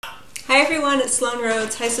Hi everyone, it's Sloan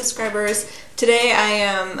Rhodes. Hi subscribers. Today I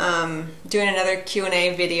am doing another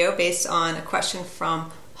Q&A video based on a question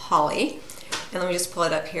from Holly. And let me just pull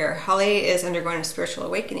it up here. Holly is undergoing a spiritual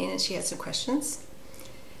awakening and she has some questions.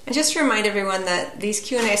 And just to remind everyone that these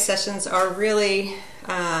Q&A sessions are really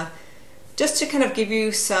just to kind of give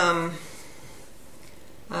you some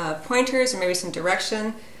pointers or maybe some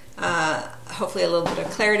direction, hopefully a little bit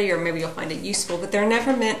of clarity, or maybe you'll find it useful, but they're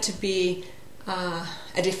never meant to be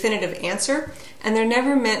a definitive answer, and they're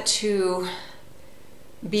never meant to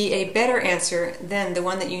be a better answer than the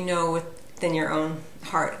one that you know within your own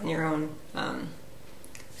heart and your own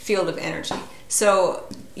field of energy. So,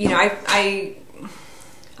 you know, I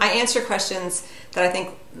answer questions that I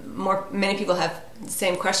think many people have the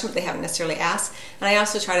same question, but they haven't necessarily asked. And I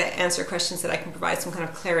also try to answer questions that I can provide some kind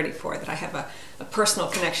of clarity for, that I have a personal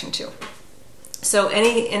connection to. So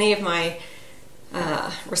any of my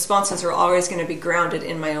responses are always going to be grounded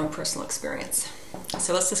in my own personal experience.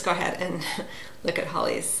 So let's just go ahead and look at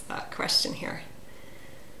Holly's question here.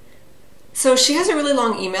 So she has a really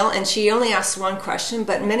long email, and she only asks one question,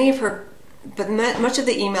 but much of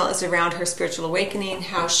the email is around her spiritual awakening,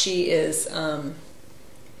 how she is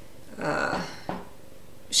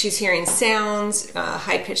she's hearing sounds,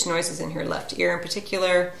 high-pitched noises in her left ear in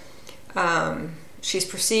particular. She's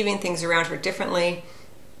perceiving things around her differently.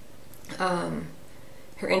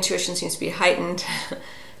 Her intuition seems to be heightened,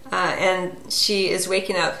 and she is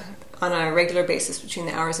waking up on a regular basis between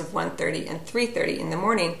the hours of 1:30 and 3:30 in the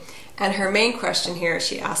morning. And her main question here,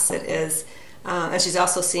 she asks it, is, and she's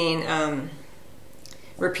also seeing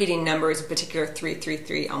repeating numbers, in particular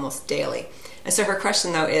 333, almost daily. And so her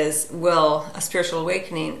question, though, is, will a spiritual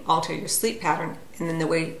awakening alter your sleep pattern? And then the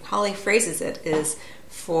way Holly phrases it is,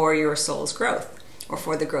 for your soul's growth, or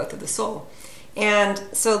for the growth of the soul. And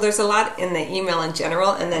so there's a lot in the email in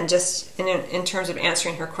general, and then just in terms of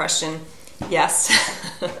answering her question, yes,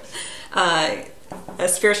 a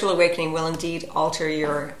spiritual awakening will indeed alter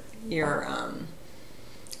your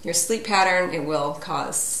sleep pattern. It will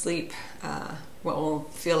cause sleep, what will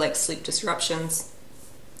feel like sleep disruptions.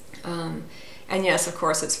 And yes, of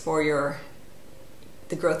course, it's for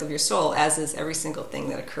the growth of your soul, as is every single thing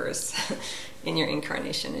that occurs in your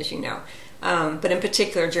incarnation, as you know. But in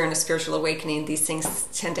particular, during a spiritual awakening, these things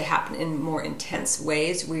tend to happen in more intense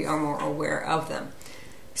ways. We are more aware of them.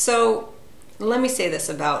 So let me say this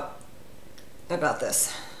about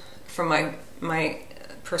this from my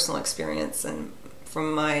personal experience and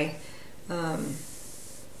from my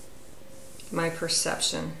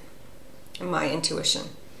perception and my intuition.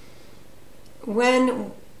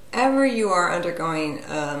 Whenever you are undergoing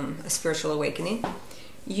a spiritual awakening,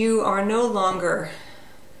 you are no longer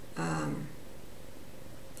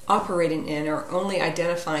operating in or only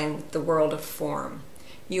identifying the world of form.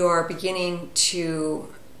 You are beginning to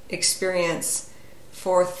experience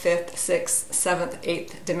 4th, 5th, 6th, 7th,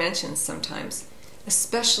 8th dimensions sometimes,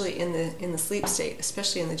 especially in the sleep state,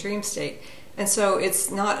 especially in the dream state. And so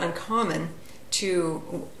it's not uncommon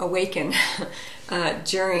to awaken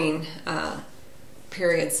during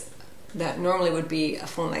periods that normally would be a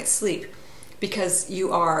full night's sleep, because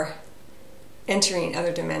you are entering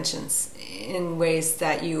other dimensions in ways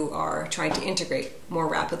that you are trying to integrate more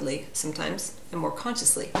rapidly sometimes and more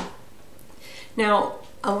consciously. Now,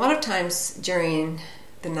 a lot of times during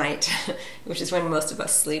the night, which is when most of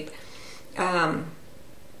us sleep,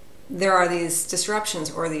 there are these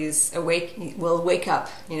disruptions, or we'll wake up,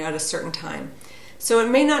 at a certain time. So it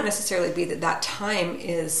may not necessarily be that time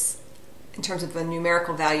is, in terms of a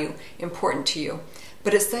numerical value, important to you,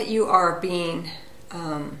 but it's that you are being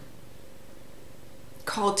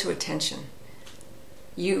called to attention.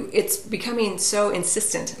 It's becoming so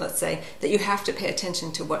insistent, let's say, that you have to pay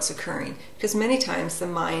attention to what's occurring. Because many times the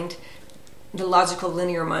mind, the logical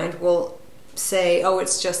linear mind, will say, oh,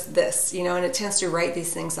 it's just this, and it tends to write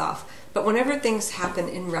these things off. But whenever things happen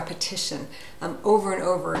in repetition, over and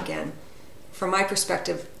over again, from my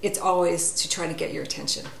perspective, it's always to try to get your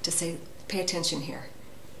attention, to say, pay attention here.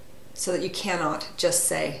 So that you cannot just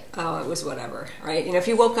say, oh, it was whatever, right? If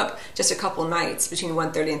you woke up just a couple nights between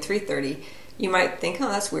 1:30 and 3:30, you might think, oh,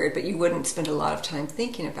 that's weird, but you wouldn't spend a lot of time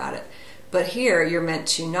thinking about it. But here, you're meant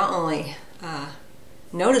to not only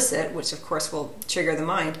notice it, which of course will trigger the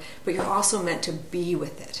mind, but you're also meant to be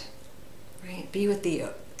with it, right? Be with the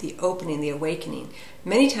opening, the awakening.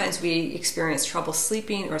 Many times we experience trouble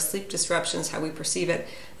sleeping or sleep disruptions, how we perceive it,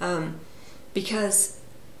 because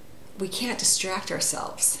we can't distract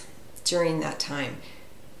ourselves during that time.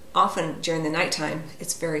 Often during the nighttime,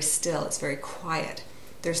 it's very still, it's very quiet.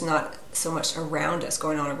 There's not so much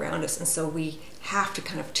going on around us, and so we have to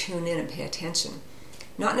kind of tune in and pay attention.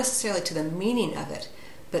 Not necessarily to the meaning of it,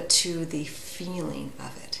 but to the feeling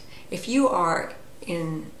of it. If you are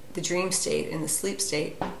in the dream state, in the sleep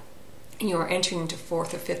state, and you are entering into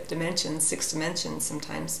fourth or fifth dimension, sixth dimension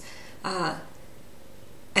sometimes, and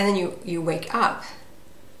then you wake up,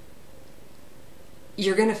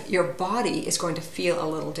 your body is going to feel a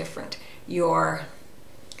little different. You're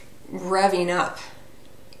revving up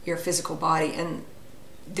your physical body, and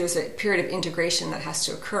there's a period of integration that has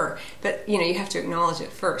to occur. But you have to acknowledge it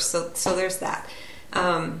first. So there's that.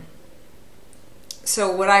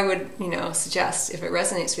 So what I would suggest, if it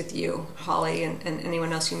resonates with you, Holly, and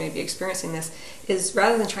anyone else who may be experiencing this, is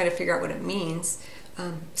rather than trying to figure out what it means,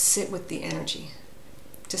 sit with the energy.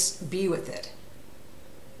 Just be with it.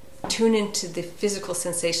 Tune into the physical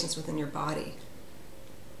sensations within your body.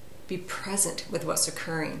 Be present with what's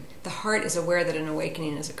occurring. The heart is aware that an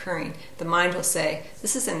awakening is occurring. The mind will say,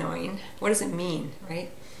 this is annoying. What does it mean, right?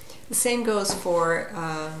 The same goes for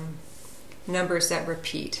numbers that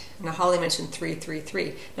repeat. Now, Holly mentioned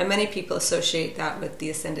 333. Now, many people associate that with the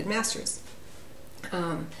Ascended Masters.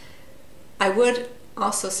 I would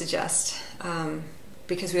also suggest,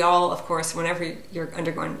 because we all, of course, whenever you're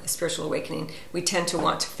undergoing a spiritual awakening, we tend to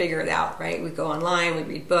want to figure it out, right? We go online, we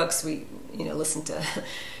read books, we listen to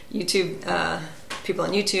YouTube, people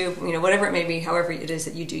on YouTube, whatever it may be, however it is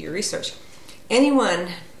that you do your research.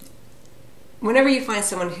 Whenever you find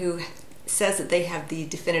someone who says that they have the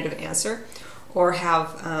definitive answer, or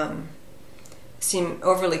have seem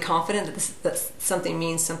overly confident that something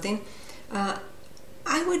means something, I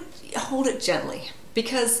would hold it gently,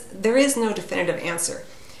 because there is no definitive answer.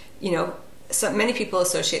 So many people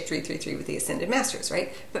associate 333 with the Ascended Masters,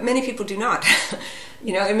 right? But many people do not.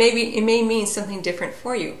 It may mean something different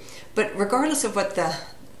for you. But regardless of what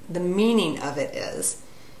the meaning of it is,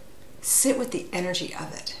 sit with the energy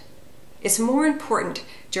of it. It's more important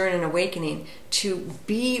during an awakening to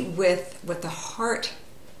be with what the heart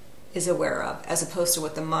is aware of, as opposed to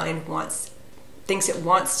what the mind thinks it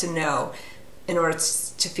wants to know in order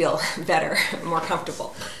to feel better, more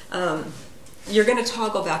comfortable. You're going to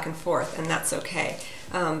toggle back and forth, and that's okay.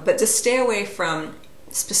 But just stay away from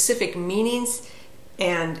specific meanings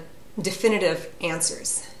and definitive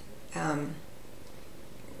answers.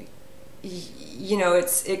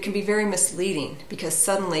 It can be very misleading, because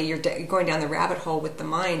suddenly you're going down the rabbit hole with the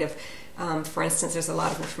mind of, for instance, there's a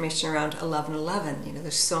lot of information around 1111.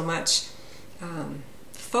 There's so much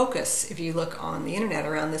focus, if you look on the internet,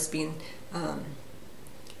 around this being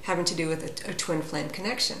having to do with a twin flame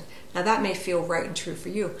connection. Now, that may feel right and true for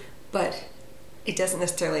you, but it doesn't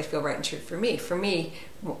necessarily feel right and true for me. For me,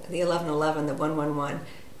 the 1111, the 111,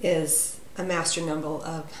 is a master number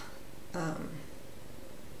of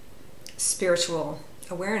spiritual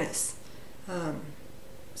awareness,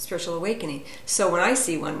 spiritual awakening. So when I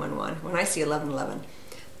see 111, when I see 1111,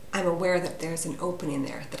 I'm aware that there's an opening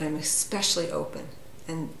there, that I'm especially open.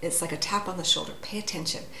 And it's like a tap on the shoulder. Pay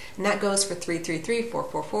attention. And that goes for 333,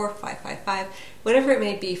 444, 555, whatever it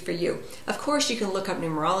may be for you. Of course, you can look up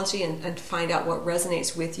numerology and find out what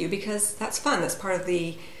resonates with you, because that's fun. That's part of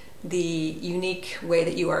the unique way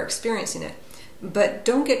that you are experiencing it. But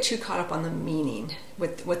don't get too caught up on the meaning,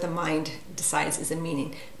 with what the mind decides is a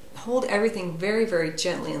meaning. Hold everything very, very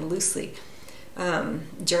gently and loosely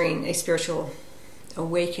during a spiritual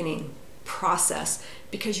awakening process,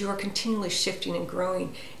 because you are continually shifting and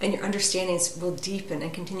growing, and your understandings will deepen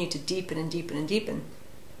and continue to deepen and deepen and deepen,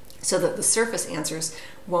 so that the surface answers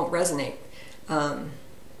won't resonate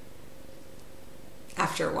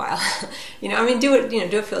after a while. Do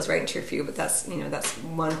it feels right and true for you, but that's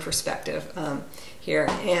one perspective here.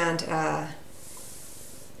 And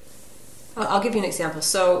I'll give you an example.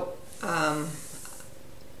 So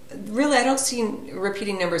really, I don't see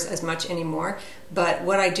repeating numbers as much anymore, but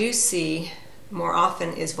what I do see more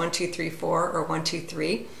often is 1, 2, 3, 4 or 1, 2,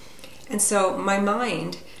 3. And so my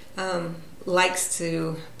mind likes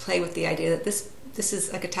to play with the idea that this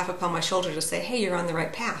is like a tap upon my shoulder to say, hey, you're on the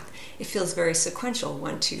right path. It feels very sequential,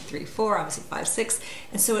 1, 2, 3, 4, obviously 5, 6.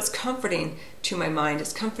 And so it's comforting to my mind.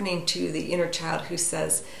 It's comforting to the inner child who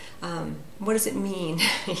says, what does it mean?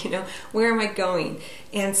 Where am I going?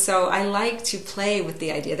 And so I like to play with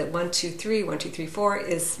the idea that 1, 2, 3, 1, 2, 3, 4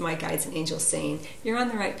 is my guides and angels saying, you're on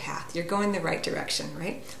the right path. You're going the right direction,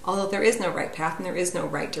 right? Although there is no right path and there is no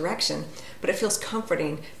right direction, but it feels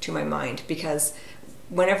comforting to my mind, because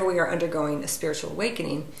whenever we are undergoing a spiritual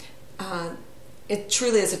awakening, it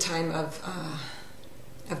truly is a time of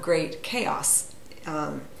great chaos.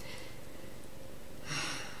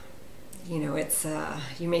 It's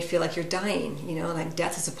you may feel like you're dying. Like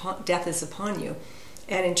death is upon you,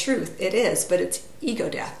 and in truth, it is. But it's ego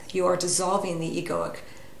death. You are dissolving the egoic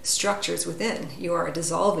structures within. You are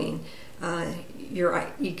dissolving your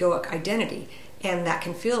egoic identity. And that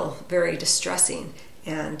can feel very distressing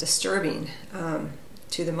and disturbing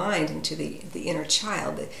to the mind and to the inner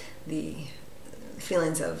child, the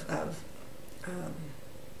feelings of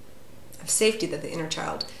safety that the inner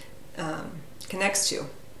child connects to,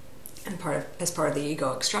 and as part of the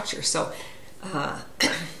egoic structure. So, I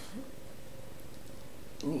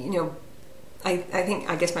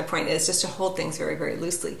guess my point is just to hold things very, very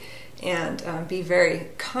loosely, and be very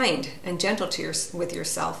kind and gentle with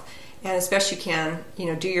yourself, and as best you can,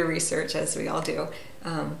 do your research, as we all do,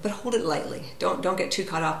 but hold it lightly. Don't get too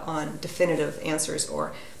caught up on definitive answers,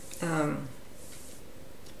 or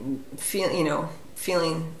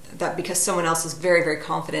feeling that because someone else is very, very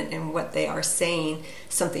confident in what they are saying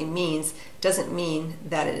something means, doesn't mean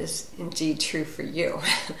that it is indeed true for you.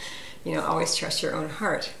 Always trust your own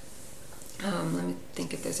heart. Let me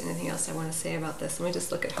think if there's anything else I want to say about this. Let me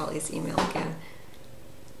just look at Holly's email again.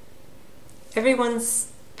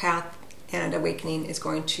 Everyone's path and awakening is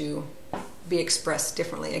going to be expressed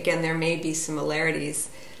differently. Again, there may be similarities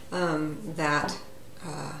that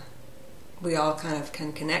we all kind of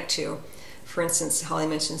can connect to. For instance, Holly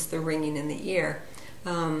mentions the ringing in the ear.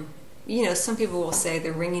 Some people will say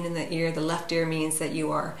the ringing in the ear, the left ear means that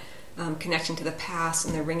you are connecting to the past,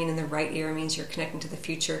 and the ringing in the right ear means you're connecting to the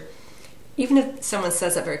future. Even if someone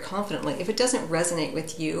says that very confidently, if it doesn't resonate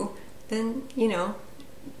with you, then,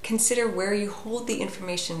 consider where you hold the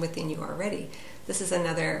information within you already. This is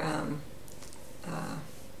another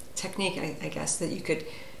technique, I guess, that you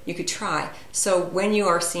could try. So when you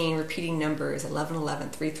are seeing repeating numbers, 1111,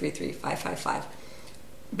 333, 555,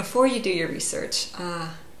 before you do your research,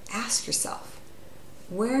 ask yourself,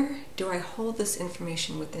 where do I hold this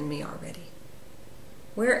information within me already?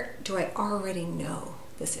 Where do I already know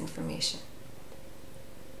this information?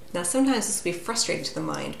 Now, sometimes this will be frustrating to the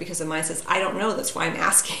mind, because the mind says, I don't know, that's why I'm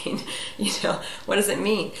asking. What does it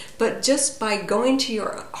mean? But just by going to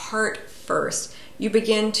your heart first, you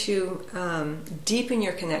begin to deepen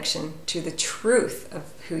your connection to the truth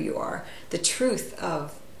of who you are, the truth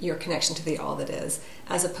of your connection to the all that is,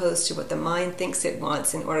 as opposed to what the mind thinks it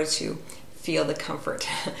wants in order to feel the comfort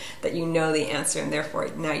that you know the answer, and therefore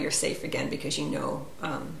now you're safe again because you know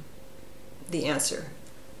the answer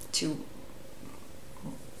to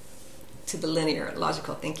the linear,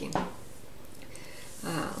 logical thinking.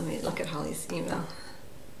 Let me look at Holly's email.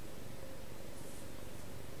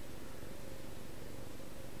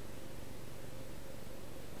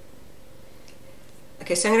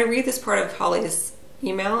 Okay, so I'm going to read this part of Holly's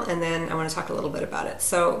email, and then I want to talk a little bit about it.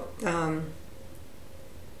 So,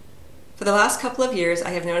 for the last couple of years,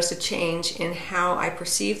 I have noticed a change in how I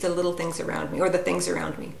perceive the little things around me, or the things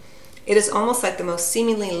around me. It is almost like the most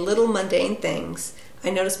seemingly little mundane things I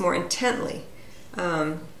notice more intently,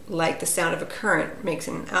 like the sound of a current makes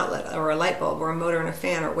in an outlet, or a light bulb, or a motor in a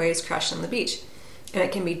fan, or waves crashing on the beach. And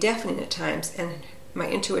it can be deafening at times, and my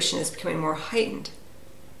intuition is becoming more heightened.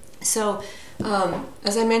 So,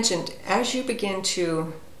 as I mentioned, as you begin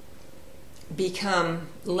to become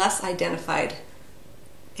less identified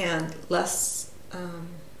and less, let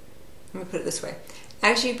me put it this way,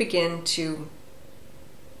 as you begin to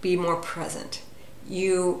be more present,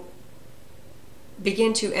 you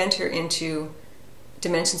begin to enter into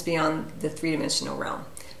dimensions beyond the three-dimensional realm.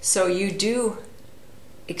 So you do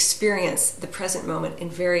experience the present moment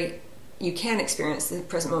you can experience the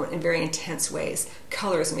present moment in very intense ways.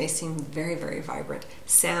 Colors may seem very, very vibrant.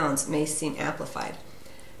 Sounds may seem amplified.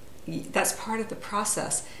 That's part of the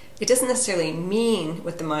process. It doesn't necessarily mean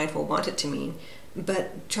what the mind will want it to mean,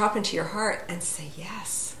 but drop into your heart and say,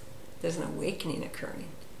 yes, there's an awakening occurring.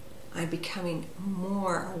 I'm becoming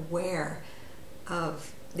more aware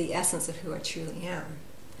of the essence of who I truly am.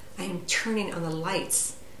 I am turning on the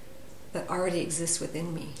lights that already exist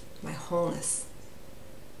within me, my wholeness,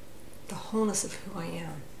 the wholeness of who I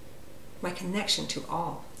am, my connection to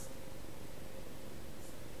all.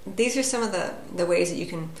 These are some of the ways that you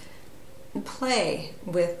can play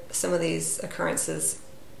with some of these occurrences,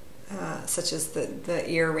 such as the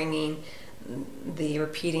ear ringing, the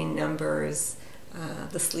repeating numbers,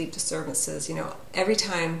 the sleep disturbances. Every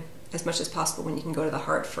time, as much as possible, when you can go to the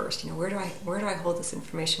heart first, where do I hold this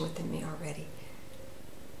information within me already?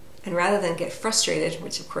 And rather than get frustrated,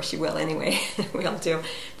 which of course you will anyway, we all do,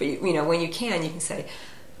 but when you can say,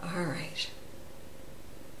 all right,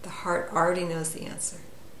 the heart already knows the answer.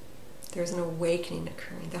 There's an awakening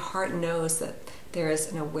occurring. The heart knows that there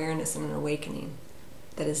is an awareness and an awakening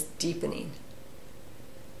that is deepening.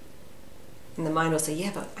 And the mind will say,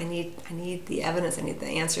 yeah, but I need the evidence, I need the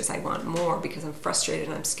answers, I want more because I'm frustrated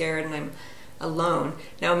and I'm scared and I'm alone.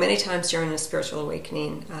 Now, many times during a spiritual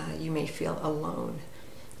awakening, you may feel alone.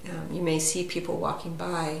 You may see people walking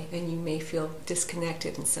by and you may feel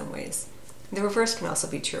disconnected in some ways. The reverse can also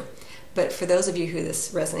be true. But for those of you who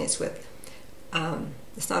this resonates with,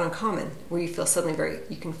 it's not uncommon where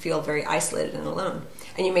you can feel very isolated and alone.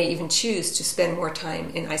 And you may even choose to spend more time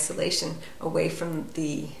in isolation away from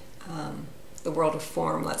the world of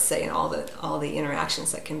form, let's say, and all the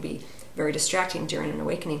interactions that can be very distracting during an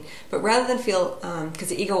awakening. But rather than feel, because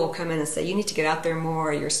the ego will come in and say, you need to get out there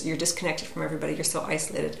more, you're disconnected from everybody, you're so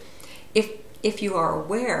isolated. If you are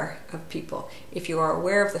aware of people, if you are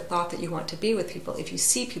aware of the thought that you want to be with people, if you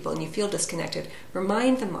see people and you feel disconnected,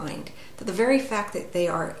 remind the mind that the very fact that they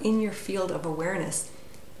are in your field of awareness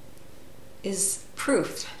is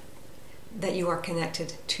proof that you are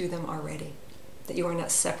connected to them already, that you are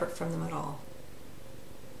not separate from them at all.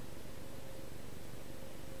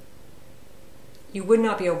 You would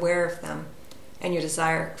not be aware of them and your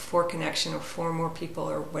desire for connection or for more people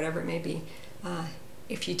or whatever it may be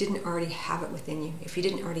if you didn't already have it within you, if you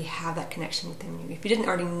didn't already have that connection within you, if you didn't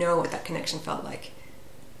already know what that connection felt like.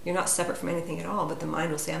 You're not separate from anything at all, but the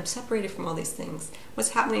mind will say, I'm separated from all these things. What's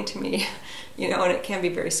happening to me? And it can be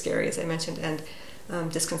very scary, as I mentioned, and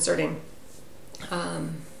disconcerting.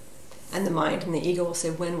 And the mind and the ego will say,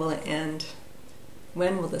 when will it end?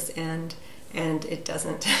 When will this end? And it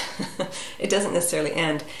doesn't. It doesn't necessarily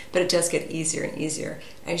end, but it does get easier and easier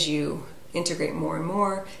as you integrate more and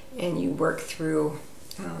more, and you work through,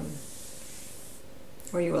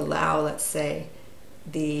 or you allow, let's say,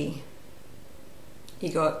 the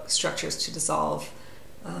egoic structures to dissolve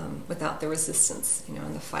without the resistance,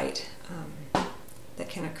 and the fight that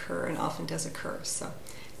can occur and often does occur. So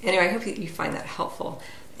anyway, I hope that you find that helpful.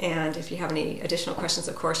 And if you have any additional questions,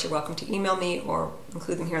 of course, you're welcome to email me or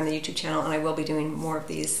include them here on the YouTube channel, and I will be doing more of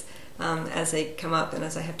these as they come up and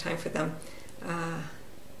as I have time for them.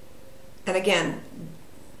 And again,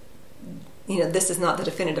 this is not the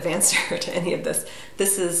definitive answer to any of this.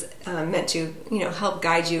 This is meant to, help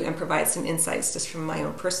guide you and provide some insights just from my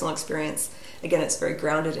own personal experience. Again, it's very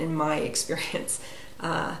grounded in my experience.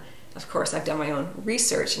 Of course, I've done my own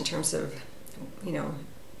research in terms of,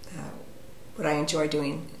 what I enjoy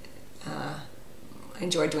doing. I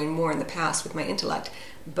enjoyed doing more in the past with my intellect,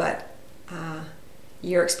 but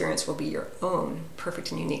your experience will be your own,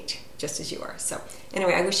 perfect and unique, just as you are. So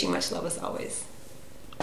anyway, I wish you much love as always.